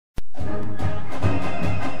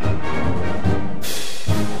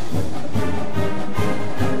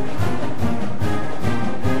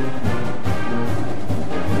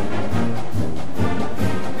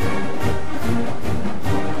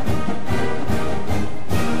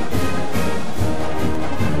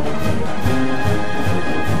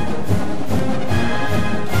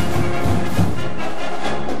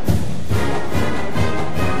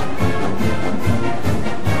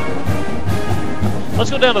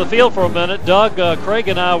down to the field for a minute. Doug, Craig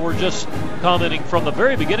and I were just commenting from the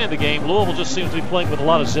very beginning of the game. Louisville just seems to be playing with a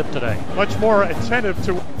lot of zip today. Much more attentive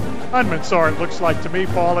to linemen are, it looks like to me,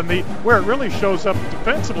 Paul. And where it really shows up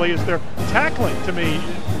defensively is their tackling. To me,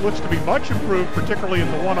 looks to be much improved, particularly in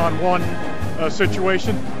the one-on-one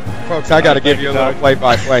situation. Folks, I got to give you a little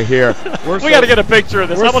play-by-play here. We got to get a picture of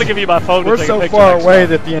this. I'm going to give you my phone to take a picture. We're so far away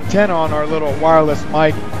that the antenna on our little wireless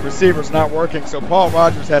mic receiver's not working, so Paul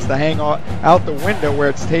Rogers has to hang out the window where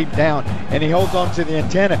it's taped down, and he holds on to the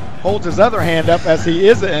antenna, holds his other hand up as he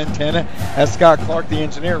is an antenna, as Scott Clark, the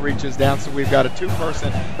engineer, reaches down, so we've got a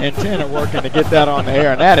two-person antenna working to get that on the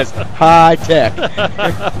air, and that is high-tech.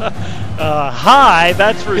 High,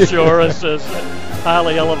 that's for sure. It's as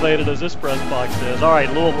highly elevated as this press box is. All right,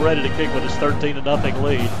 Louisville ready to kick with his 13-0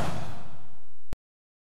 lead.